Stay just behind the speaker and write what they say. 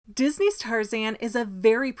Disney's Tarzan is a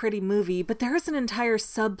very pretty movie, but there is an entire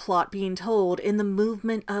subplot being told in the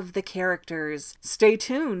movement of the characters. Stay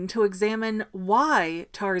tuned to examine why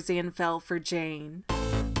Tarzan fell for Jane.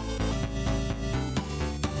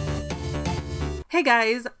 Hey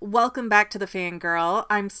guys, welcome back to the Fangirl.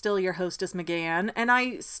 I'm still your hostess McGann, and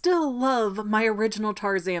I still love my original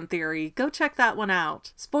Tarzan theory. Go check that one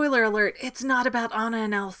out. Spoiler alert, it's not about Anna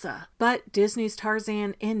and Elsa. But Disney's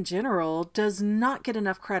Tarzan in general does not get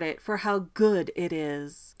enough credit for how good it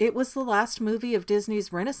is. It was the last movie of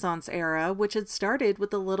Disney's Renaissance era, which had started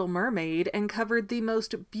with The Little Mermaid and covered the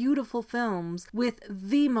most beautiful films with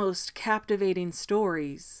the most captivating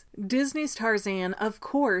stories. Disney's Tarzan, of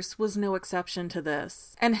course, was no exception to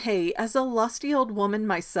this. And hey, as a lusty old woman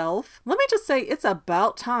myself, let me just say it's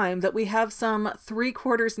about time that we have some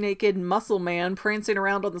 3/4 naked muscle man prancing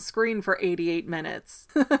around on the screen for 88 minutes.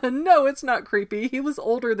 No, it's not creepy. He was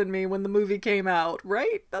older than me when the movie came out,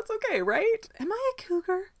 right? That's okay, right? Am I a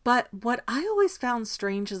cougar? But what I always found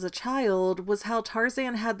strange as a child was how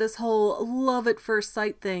Tarzan had this whole love at first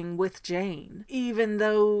sight thing with Jane, even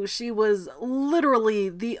though she was literally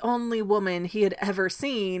the only woman he had ever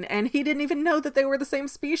seen, and he didn't even know that they were the same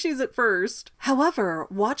species at first. However,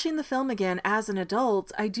 watching the film again as an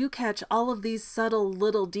adult, I do catch all of these subtle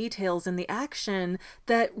little details in the action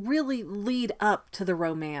that really lead up to the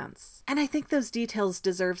romance. And I think those details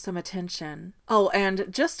deserve some attention. Oh, and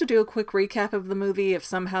just to do a quick recap of the movie, if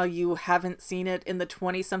somehow you haven't seen it in the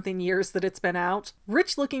 20-something years that it's been out,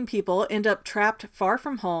 rich-looking people end up trapped far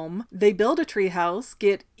from home, they build a treehouse,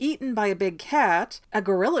 get eaten by a big cat, a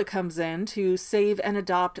gorilla comes in to save and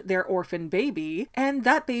adopt their orphan baby, and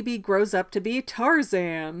that baby grows up to be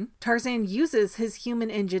Tarzan. Tarzan uses his human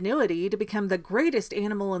ingenuity to become the greatest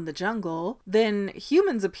animal in the jungle. Then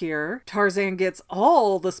humans appear, Tarzan gets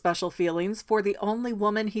all the special feelings for the only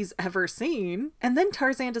woman he's ever seen, and then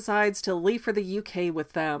Tarzan decides to leave for the UK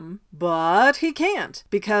with them. But he can't,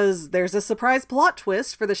 because there's a surprise plot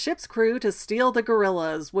twist for the ship's crew to steal the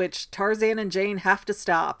gorillas, which Tarzan and Jane have to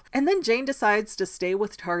stop. And then Jane decides to stay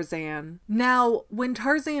with Tarzan. Now, when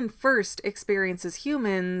Tarzan first experiences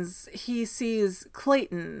humans, he sees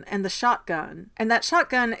Clayton and the shotgun. And that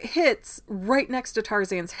shotgun hits right next to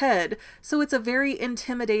Tarzan's head, so it's a very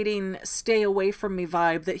intimidating stay away from me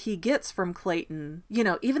vibe that he gets from Clayton. You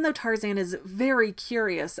know, even though Tarzan is very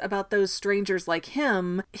curious about those strangers like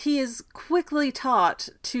him, he is quickly taught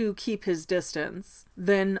to keep his distance.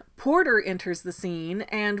 Then Porter enters the scene,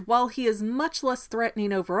 and while he is much less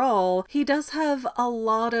threatening overall, he does have a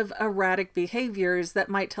lot of erratic behaviors that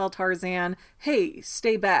might tell Tarzan, hey,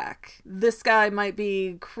 stay back. This guy might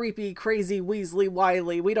be creepy, crazy, Weasley,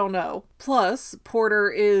 wily, we don't know. Plus, Porter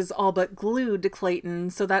is all but glued to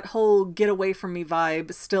Clayton, so that whole get away from me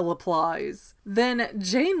vibe still applies. Then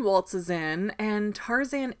Jane waltzes in, and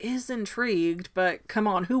Tarzan is intrigued, but come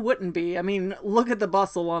on, who wouldn't be? I mean, look at the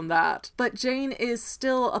bustle on that. But Jane is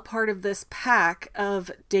still a part of this pack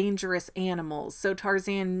of dangerous animals, so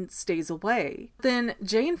Tarzan stays away. Then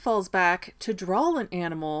Jane falls back to draw an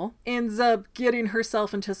animal, ends up getting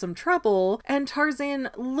herself into some trouble, and Tarzan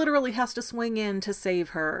literally has to swing in to save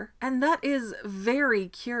her. And that is very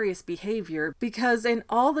curious behavior, because in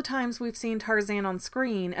all the times we've seen Tarzan on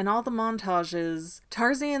screen and all the montages,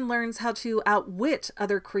 Tarzan learns how to outwit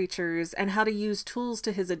other creatures and how to use tools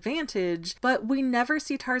to his advantage, but we never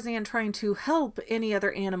see Tarzan trying to help any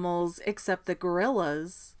other animals except the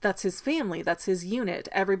gorillas. That's his family, that's his unit.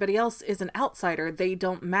 Everybody else is an outsider, they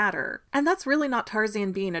don't matter. And that's really not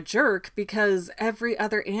Tarzan being a jerk, because every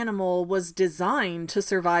other animal was designed to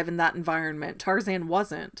survive in that environment. Tarzan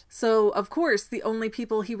wasn't. So, of course, the only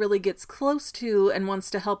people he really gets close to and wants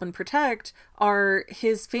to help and protect are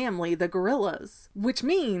his family, the gorillas. Which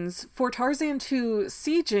means for Tarzan to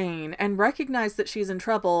see Jane and recognize that she's in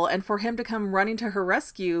trouble, and for him to come running to her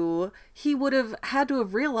rescue, he would have had to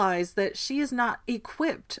have realized that she is not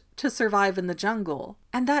equipped to survive in the jungle.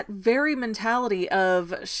 And that very mentality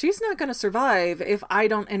of, she's not going to survive if I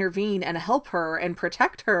don't intervene and help her and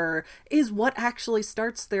protect her, is what actually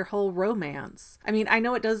starts their whole romance. I mean, I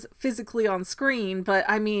know it does physically on screen, but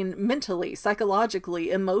I mean mentally,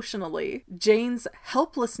 psychologically, emotionally. Jane's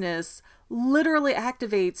helplessness literally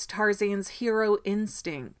activates Tarzan's hero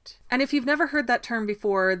instinct. And if you've never heard that term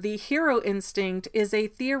before, the hero instinct is a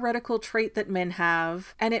theoretical trait that men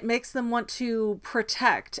have, and it makes them want to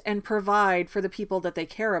protect and provide for the people that they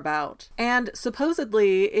care about. And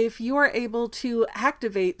supposedly, if you are able to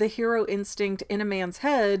activate the hero instinct in a man's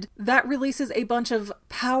head, that releases a bunch of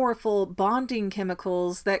powerful bonding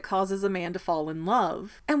chemicals that causes a man to fall in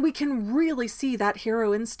love. And we can really see that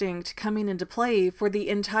hero instinct coming into play for the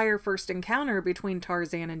entire first encounter encounter between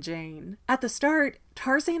Tarzan and Jane. At the start,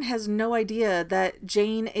 Tarzan has no idea that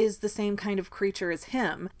Jane is the same kind of creature as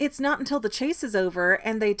him. It's not until the chase is over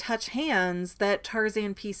and they touch hands that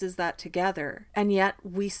Tarzan pieces that together. And yet,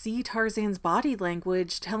 we see Tarzan's body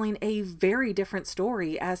language telling a very different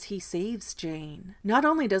story as he saves Jane. Not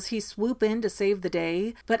only does he swoop in to save the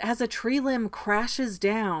day, but as a tree limb crashes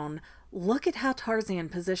down, look at how Tarzan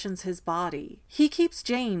positions his body. He keeps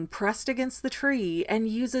Jane pressed against the tree and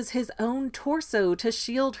uses his own torso to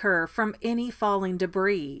shield her from any falling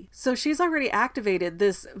debris. So she's already activated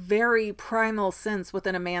this very primal sense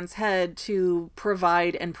within a man's head to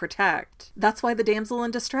provide and protect. That's why the damsel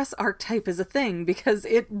in distress archetype is a thing, because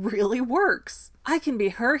it really works. I can be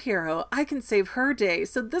her hero. I can save her day.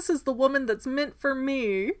 So this is the woman that's meant for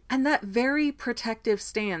me. And that very protective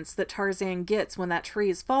stance that Tarzan gets when that tree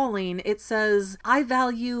is falling, it says, I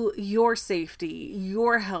value your safety,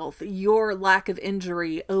 your health, your lack of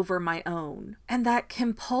injury over my own. And that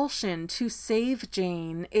compulsion to save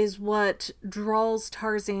Jane is what draws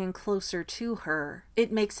Tarzan closer to her.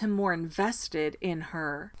 It makes him more invested in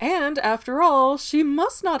her. And after all, she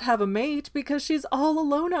must not have a mate because she's all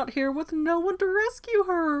alone out here with no one to rescue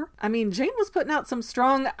her. I mean, Jane was putting out some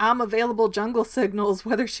strong I'm available jungle signals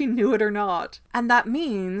whether she knew it or not. And that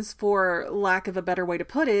means, for lack of a better way to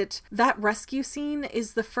put it, that rescue scene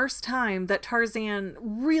is the first time that Tarzan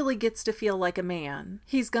really gets to feel like a man.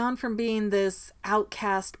 He's gone from being this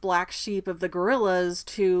outcast black sheep of the gorillas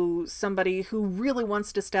to somebody who really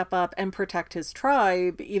wants to step up and protect his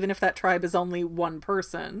tribe, even if that tribe is only one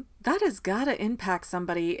person. That has gotta impact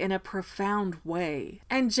somebody in a profound way.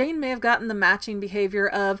 And Jane may have gotten the matching behavior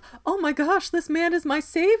of, oh my gosh, this man is my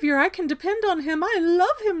savior, I can depend on him, I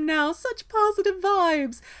love him now, such positive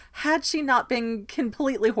vibes, had she not been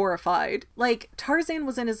completely horrified. Like, Tarzan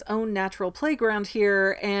was in his own natural playground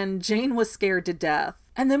here, and Jane was scared to death.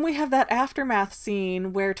 And then we have that aftermath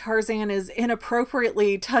scene where Tarzan is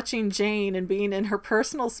inappropriately touching Jane and being in her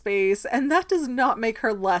personal space, and that does not make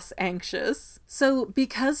her less anxious. So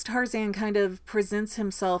because Tarzan kind of presents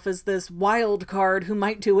himself as this wild card who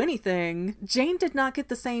might do anything, Jane did not get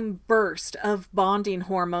the same burst of bonding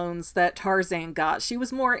hormones that Tarzan got. She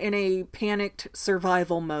was more in a panicked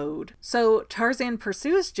survival mode. So Tarzan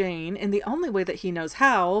pursues Jane in the only way that he knows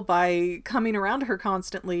how, by coming around her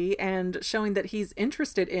constantly and showing that he's interested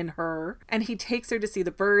in her, and he takes her to see the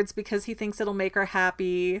birds because he thinks it'll make her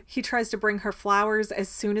happy. He tries to bring her flowers as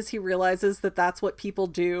soon as he realizes that that's what people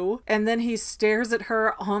do, and then he stares at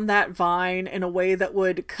her on that vine in a way that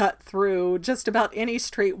would cut through just about any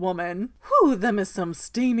straight woman. Whew, them is some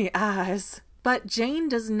steamy eyes. But Jane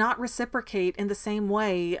does not reciprocate in the same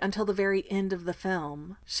way until the very end of the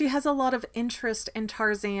film. She has a lot of interest in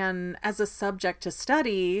Tarzan as a subject to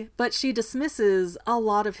study, but she dismisses a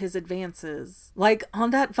lot of his advances. Like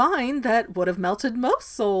on that vine that would have melted most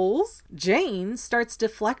souls, Jane starts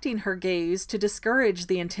deflecting her gaze to discourage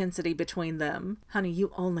the intensity between them. Honey,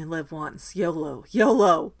 you only live once. YOLO.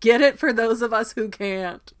 YOLO. Get it for those of us who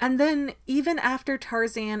can't. And then, even after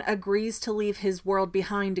Tarzan agrees to leave his world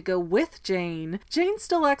behind to go with Jane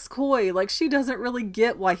still acts coy, like she doesn't really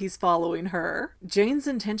get why he's following her. Jane's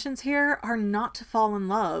intentions here are not to fall in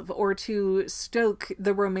love or to stoke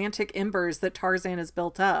the romantic embers that Tarzan has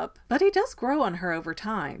built up, but he does grow on her over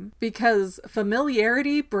time, because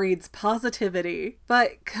familiarity breeds positivity.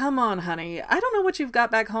 But come on, honey, I don't know what you've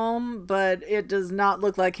got back home, but it does not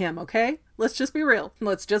look like him, okay? Let's just be real.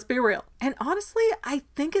 Let's just be real. And honestly, I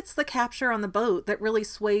think it's the capture on the boat that really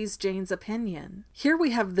sways Jane's opinion. Here we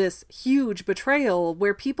have this huge betrayal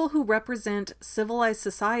where people who represent civilized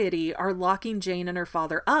society are locking Jane and her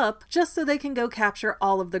father up just so they can go capture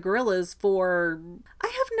all of the gorillas for, I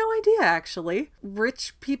have no idea actually,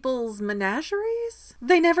 rich people's menageries?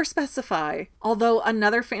 They never specify. Although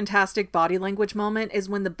another fantastic body language moment is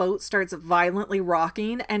when the boat starts violently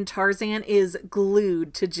rocking and Tarzan is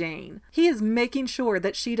glued to Jane. He is making sure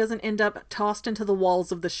that she doesn't end up tossed into the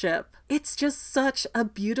walls of the ship. It's just such a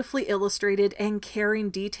beautifully illustrated and caring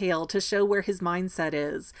detail to show where his mindset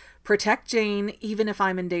is. Protect Jane, even if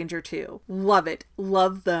I'm in danger too. Love it.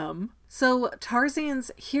 Love them. So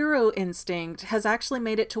Tarzan's hero instinct has actually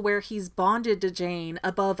made it to where he's bonded to Jane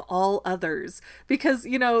above all others. Because,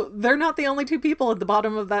 you know, they're not the only two people at the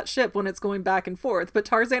bottom of that ship when it's going back and forth, but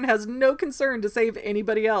Tarzan has no concern to save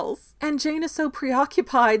anybody else. And Jane is so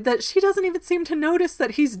preoccupied that she doesn't even seem to notice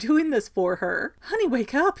that he's doing this for her. Honey,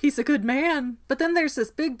 wake up, he's a good man. But then there's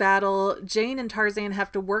this big battle. Jane and Tarzan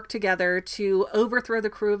have to work together to overthrow the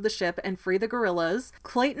crew of the ship and free the gorillas.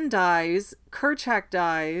 Clayton dies. Kerchak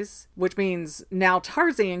dies, which means now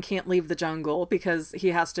Tarzan can't leave the jungle because he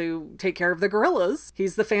has to take care of the gorillas.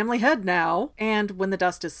 He's the family head now. And when the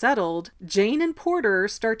dust is settled, Jane and Porter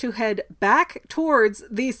start to head back towards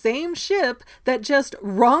the same ship that just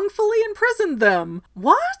wrongfully imprisoned them.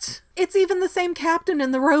 What? It's even the same captain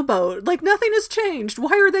in the rowboat. Like, nothing has changed.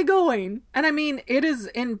 Why are they going? And I mean, it is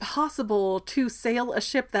impossible to sail a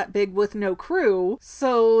ship that big with no crew,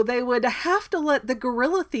 so they would have to let the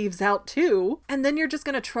gorilla thieves out too. And then you're just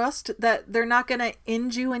gonna trust that they're not gonna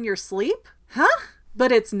end you in your sleep? Huh?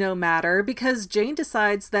 But it's no matter because Jane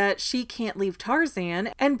decides that she can't leave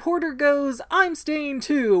Tarzan and Porter goes, I'm staying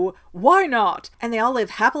too. Why not? And they all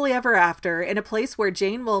live happily ever after in a place where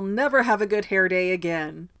Jane will never have a good hair day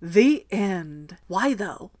again. The end. Why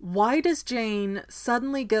though? Why does Jane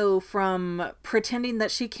suddenly go from pretending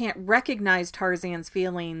that she can't recognize Tarzan's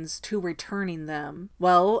feelings to returning them?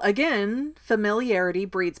 Well, again, familiarity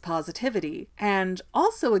breeds positivity. And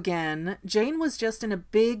also again, Jane was just in a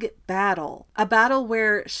big battle. A battle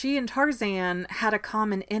where she and Tarzan had a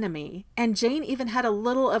common enemy. And Jane even had a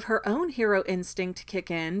little of her own hero instinct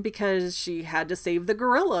kick in because she had to save the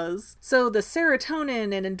gorillas. So the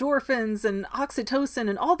serotonin and endorphins and oxytocin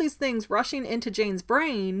and all these things rushing into Jane's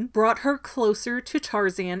brain brought her closer to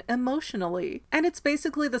Tarzan emotionally. And it's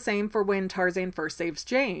basically the same for when Tarzan first saves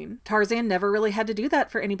Jane. Tarzan never really had to do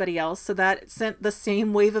that for anybody else, so that sent the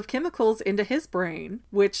same wave of chemicals into his brain,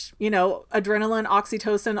 which, you know, adrenaline,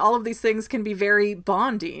 oxytocin, all of these things can be very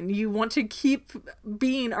bonding. You want to keep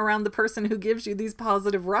being around the person who gives you these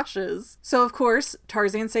positive rushes. So of course,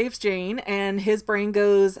 Tarzan saves Jane and his brain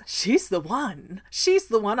goes, she's the one. She's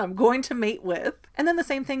the one I'm going to mate with. And then the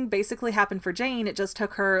same thing basically happened for Jane. It just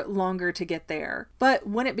took her longer to get there. But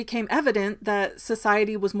when it became evident that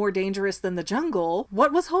society was more dangerous than the jungle,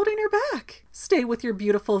 what was holding her back? Stay with your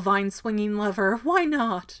beautiful vine-swinging lover. Why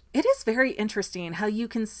not? It is very interesting how you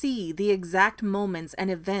can see the exact moments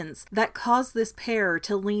and events that cause this pair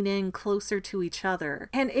to lean in closer to each other.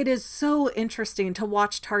 And it is so interesting to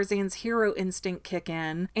watch Tarzan's hero instinct kick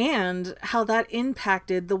in and how that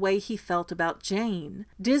impacted the way he felt about Jane.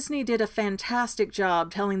 Disney did a fantastic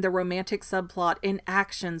job telling the romantic subplot in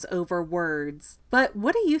actions over words. But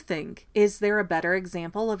what do you think? Is there a better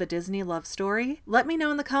example of a Disney love story? Let me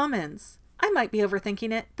know in the comments. I might be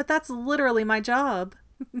overthinking it, but that's literally my job.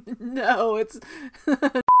 No, it's...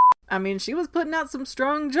 I mean, she was putting out some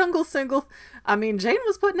strong jungle single. I mean, Jane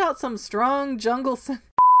was putting out some strong jungle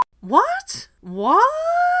What?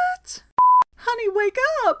 What? Honey, wake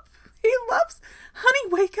up. He loves... Honey,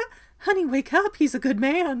 wake up. Honey, wake up. He's a good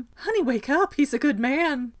man. Honey, wake up. He's a good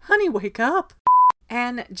man. Honey, wake up.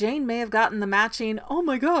 And Jane may have gotten the matching, oh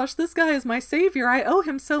my gosh, this guy is my savior. I owe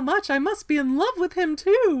him so much. I must be in love with him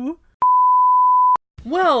too.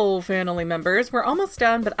 Well, family members, we're almost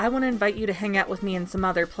done, but I want to invite you to hang out with me in some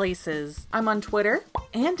other places. I'm on Twitter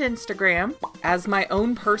and Instagram as my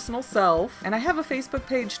own personal self, and I have a Facebook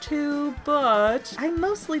page too, but I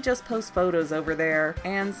mostly just post photos over there.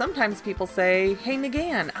 And sometimes people say, hey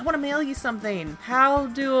McGann, I want to mail you something. How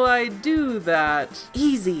do I do that?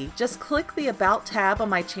 Easy. Just click the About tab on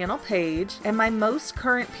my channel page, and my most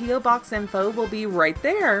current P.O. Box info will be right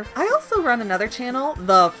there. I also run another channel,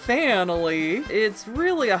 The Family. It's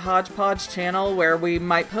really a hodgepodge channel where we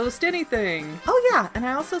might post anything. Oh yeah, and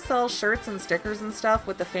I also sell shirts and stickers and stuff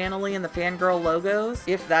with the Family and the Fangirl logos.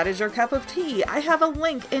 If that is your cup of tea, I have a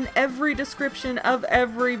link in every description of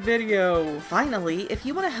every video. Finally, if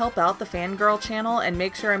you want to help out the Fangirl channel and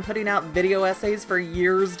make sure I'm putting out video essays for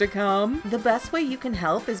years to come, the best way you can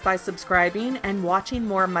help is by subscribing and watching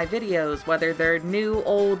more of my videos, whether they're new,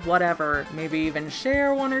 old, whatever. Maybe even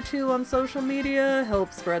share one or two on social media,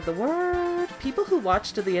 help spread the word. People who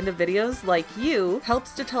watch to the end of videos like you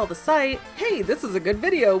helps to tell the site, hey, this is a good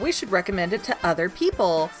video, we should recommend it to other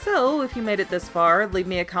people. So if you made it this far, leave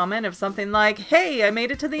me a comment of something like, hey, I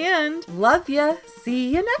made it to the end. Love ya.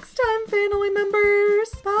 See you next time, family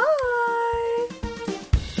members. Bye.